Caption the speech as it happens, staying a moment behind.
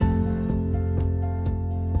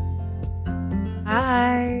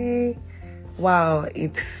Hi. Wow,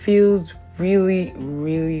 it feels really,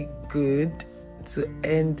 really good to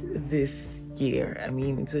end this year. I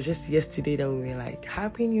mean, it was just yesterday that we were like,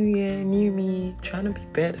 Happy New Year, new me, trying to be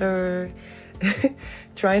better,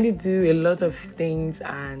 trying to do a lot of things,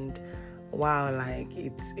 and wow, like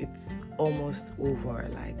it's almost over.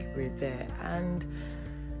 Like we're there, and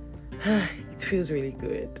it feels really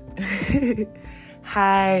good.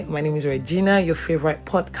 Hi, my name is Regina, your favorite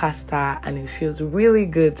podcaster, and it feels really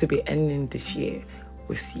good to be ending this year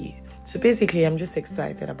with you. So basically, I'm just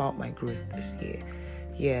excited about my growth this year.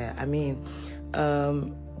 Yeah, I mean,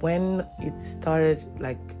 when it started,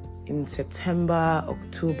 like in September,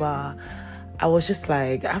 October, I was just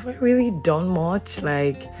like, I haven't really done much.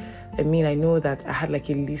 Like, I mean, I know that I had like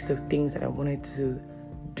a list of things that I wanted to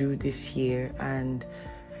do this year, and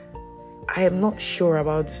I am not sure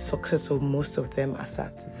about the success of most of them as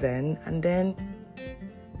at then. And then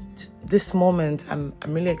this moment, I'm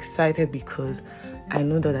really excited because I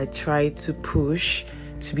know that I tried to push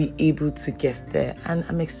to be able to get there. And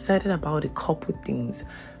I'm excited about a couple things.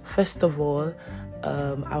 First of all,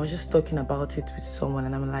 I was just talking about it with someone,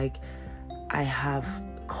 and I'm like, I have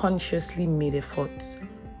consciously made efforts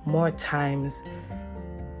more times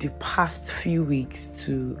the past few weeks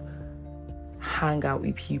to hang out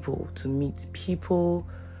with people, to meet people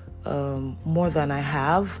more than I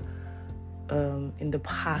have in the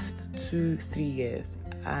past 2-3 years.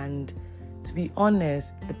 And to be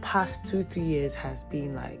honest, the past 2-3 years has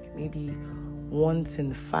been like maybe once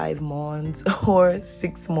in 5 months or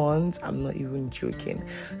 6 months. I'm not even joking.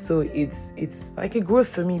 So it's like a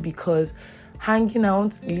growth for me, because hanging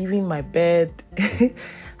out, leaving my bed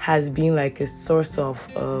has been like a source of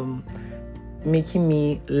making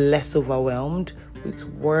me less overwhelmed with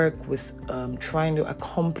work, with trying to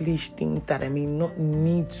accomplish things that I may not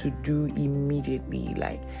need to do immediately.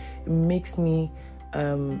 Like, it makes me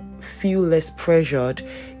feel less pressured.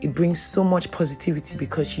 It brings so much positivity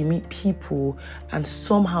because you meet people, and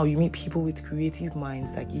somehow you meet people with creative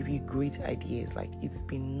minds that give you great ideas. Like, it's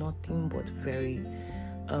been nothing but very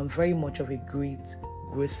much of a great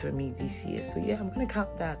growth for me this year. So yeah, I'm gonna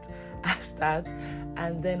count that as that.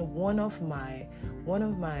 And then one of my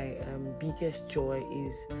biggest joy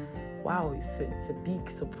is, wow, it's a big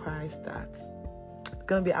surprise that it's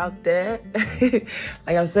gonna be out there.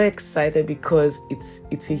 Like, I'm so excited because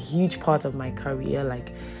it's a huge part of my career.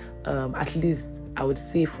 Like, at least I would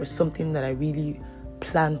say for something that I really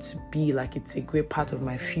plan to be, like, it's a great part of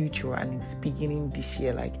my future, and it's beginning this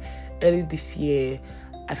year. Like, early this year,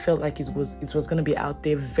 I felt like it was going to be out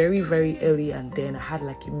there very, very early, and then I had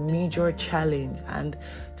like a major challenge. And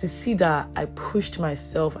to see that I pushed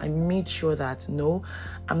myself, I made sure that no,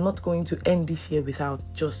 I'm not going to end this year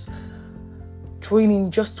without just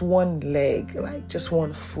training just one leg, like just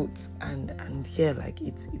one foot, and yeah, like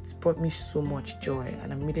it's brought me so much joy,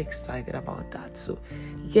 and I'm really excited about that. So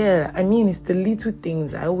yeah, I mean, it's the little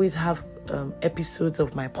things. I always have episodes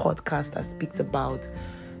of my podcast that speaks about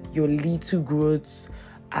your little growths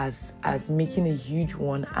as making a huge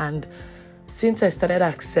one. And since I started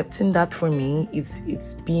accepting that, for me,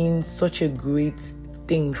 it's been such a great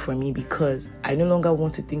thing for me, because I no longer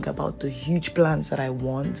want to think about the huge plans that I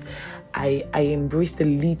want. I embrace the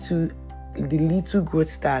little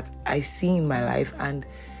growths that I see in my life, and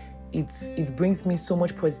it brings me so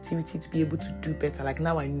much positivity to be able to do better. Like,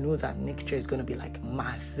 now I know that next year is going to be like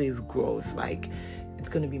massive growth. Like, it's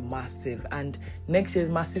going to be massive, and next year's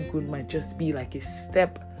massive growth might just be like a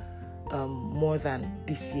step more than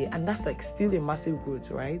this year, and that's like still a massive growth,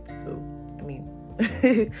 right? So I mean,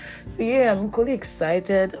 so yeah, I'm really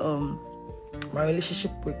excited. My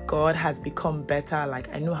relationship with God has become better.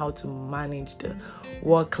 Like, I know how to manage the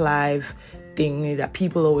work-life thing that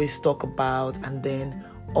people always talk about, and then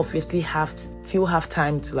obviously still have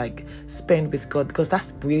time to like spend with God, because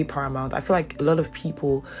that's really paramount. I feel like a lot of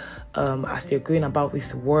people, as they're going about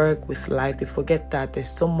with work, with life, they forget that there's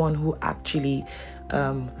someone who actually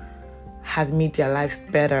has made their life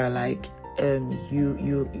better. Like,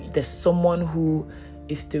 there's someone who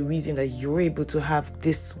is the reason that you're able to have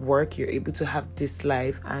this work, you're able to have this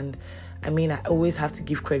life. And I mean, I always have to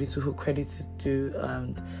give credit to who credit is due,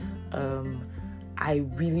 and I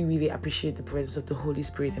really, really appreciate the presence of the Holy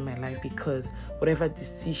Spirit in my life, because whatever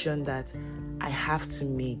decision that I have to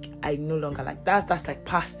make, I no longer, like, that's like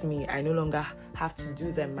past me. I no longer have to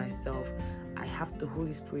do them myself. I have the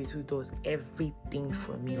Holy Spirit who does everything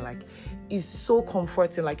for me. Like, it's so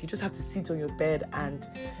comforting. Like, you just have to sit on your bed and,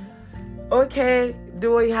 okay,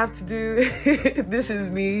 do what you have to do. This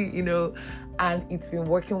is me, and it's been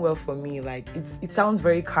working well for me. Like, it sounds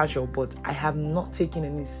very casual, but I have not taken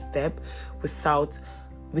any step without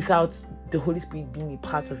without the Holy Spirit being a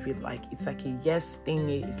part of it. Like, it's like a yes thing.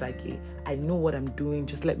 It's like I know what I'm doing,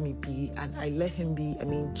 just let me be, and I let him be. I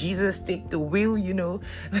mean, Jesus take the wheel,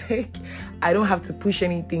 like, I don't have to push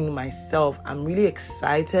anything myself. I'm really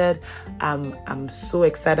excited. I'm so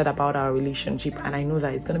excited about our relationship, and I know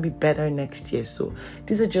that it's going to be better next year. So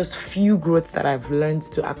these are just few growths that I've learned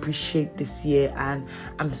to appreciate this year, and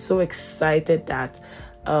I'm so excited that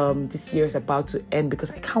this year is about to end,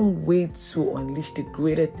 because I can't wait to unleash the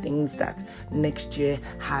greater things that next year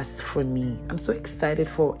has for me. I'm so excited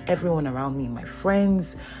for everyone around me, my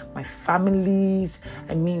friends, my families.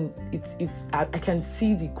 I mean, I can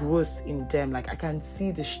see the growth in them. Like, I can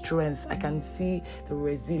see the strength, I can see the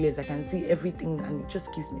resilience, I can see everything, and it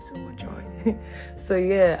just gives me so much joy. So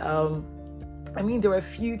yeah, I mean, there were a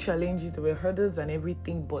few challenges, there were hurdles and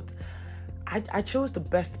everything, but I chose the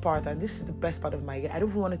best part, and this is the best part of my year. I don't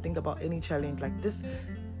even want to think about any challenge like this.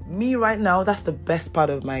 Me right now, that's the best part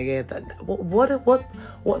of my year. That what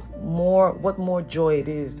more joy it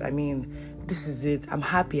is. I mean, this is it. I'm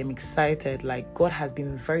happy. I'm excited. Like, God has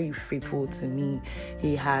been very faithful to me.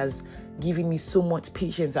 He has given me so much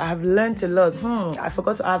patience. I have learned a lot. I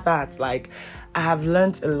forgot to add that. Like, I have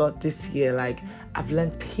learned a lot this year. Like, I've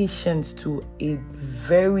learned patience to a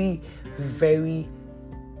very, very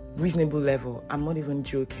reasonable level. I'm not even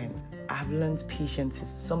joking. I've learned patience. It's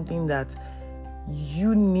something that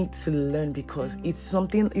you need to learn, because it's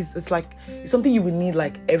something you would need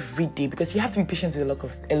like every day, because you have to be patient with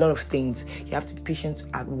a lot of things. You have to be patient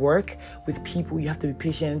at work with people. You have to be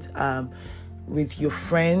patient with your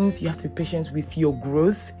friends. You have to be patient with your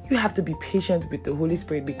growth. You have to be patient with the Holy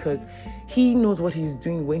Spirit, because he knows what he's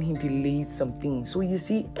doing when he delays something. So you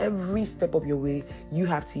see, every step of your way, you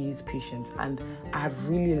have to use patience. And I've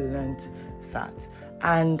really learned that.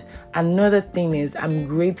 And another thing is, I'm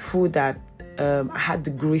grateful that I had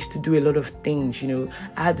the grace to do a lot of things.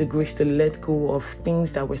 I had the grace to let go of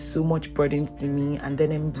things that were so much burdens to me, and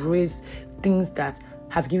then embrace things that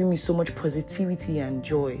have given me so much positivity and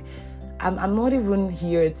joy. I'm not even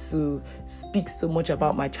here to speak so much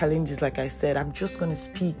about my challenges. Like I said, I'm just going to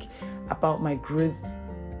speak about my growth,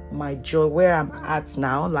 my joy, where I'm at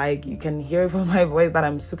now. Like, you can hear from my voice that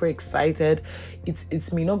I'm super excited.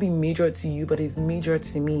 It may not be major to you, but it's major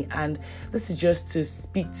to me. And this is just to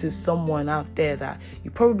speak to someone out there that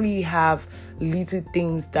you probably have little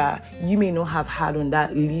things that you may not have had on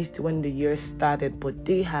that list when the year started, but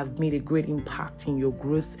they have made a great impact in your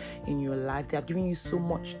growth, in your life. They have given you so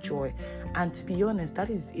much joy. And to be honest, that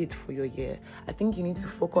is it for your year. I think you need to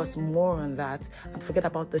focus more on that and forget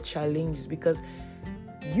about the challenges, because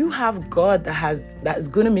you have God that is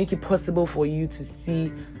going to make it possible for you to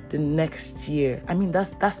see the next year. I mean,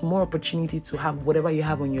 that's more opportunity to have whatever you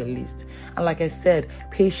have on your list. And like I said,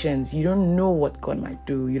 patience. You don't know what God might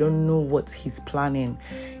do. You don't know what he's planning.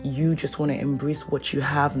 You just want to embrace what you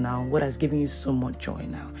have now, what has given you so much joy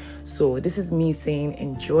now. So this is me saying,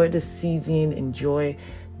 enjoy the season, enjoy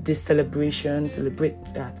this celebration, celebrate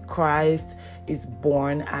that Christ is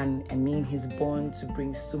born, and I mean, he's born to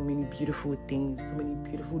bring so many beautiful things, so many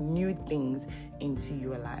beautiful new things into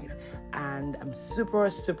your life. And I'm super,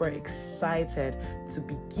 super excited to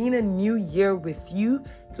begin a new year with you,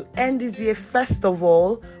 to end this year first of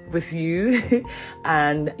all with you.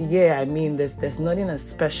 And yeah, I mean, there's nothing as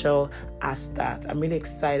special as that. I'm really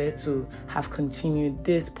excited to have continued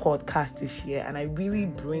this podcast this year, and I really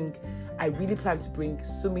plan to bring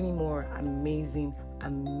so many more amazing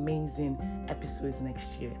episodes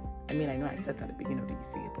next year. I mean, I know I said that at the beginning of the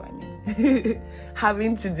year, but I mean,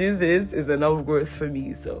 having to do this is enough growth for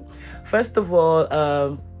me. So first of all,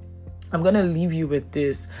 I'm going to leave you with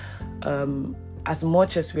this. As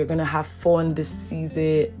much as we're going to have fun this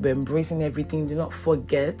season, we're embracing everything, do not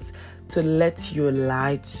forget to let your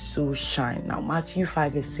light so shine. Now, Matthew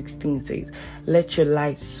 5:16 says, let your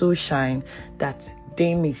light so shine that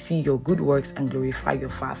they may see your good works and glorify your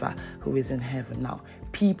Father who is in heaven. Now,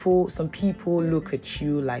 some people look at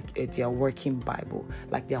you like their working Bible,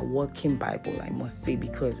 I must say,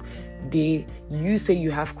 because you say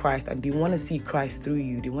you have Christ, and they want to see Christ through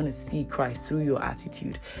you. They want to see Christ through your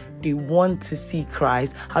attitude. They want to see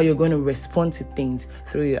Christ, how you're going to respond to things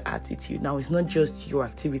through your attitude. Now, it's not just your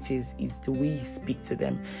activities, it's the way you speak to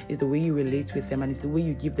them, it's the way you relate with them, and it's the way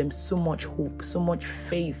you give them so much hope, so much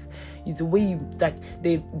faith. It's the way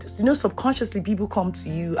subconsciously people come to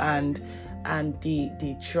you and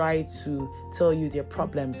they try to tell you their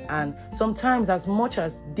problems. And sometimes, as much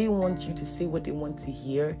as they want you to say what they want to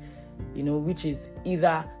hear, which is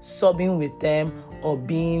either sobbing with them or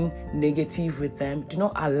being negative with them, do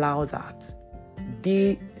not allow that.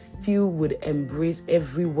 they still would embrace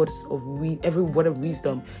every word of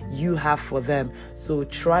wisdom you have for them. So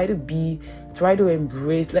try to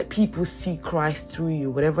embrace, let people see Christ through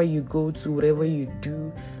you. Whatever you go to, whatever you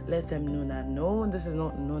do, let them know that no, this is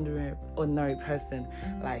not an ordinary person.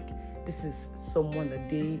 Like, this is someone that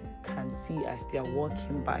they can see as their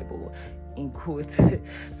walking Bible, in quotes.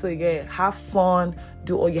 So yeah, have fun,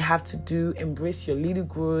 do all you have to do, embrace your little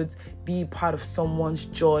growth, be a part of someone's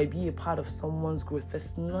joy, be a part of someone's growth.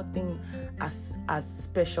 There's nothing as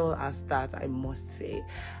special as that, I must say.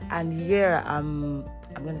 And yeah, I'm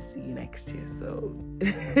gonna see you next year, so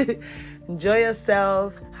enjoy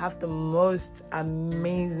yourself, have the most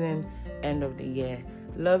amazing end of the year.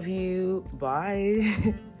 Love you, bye.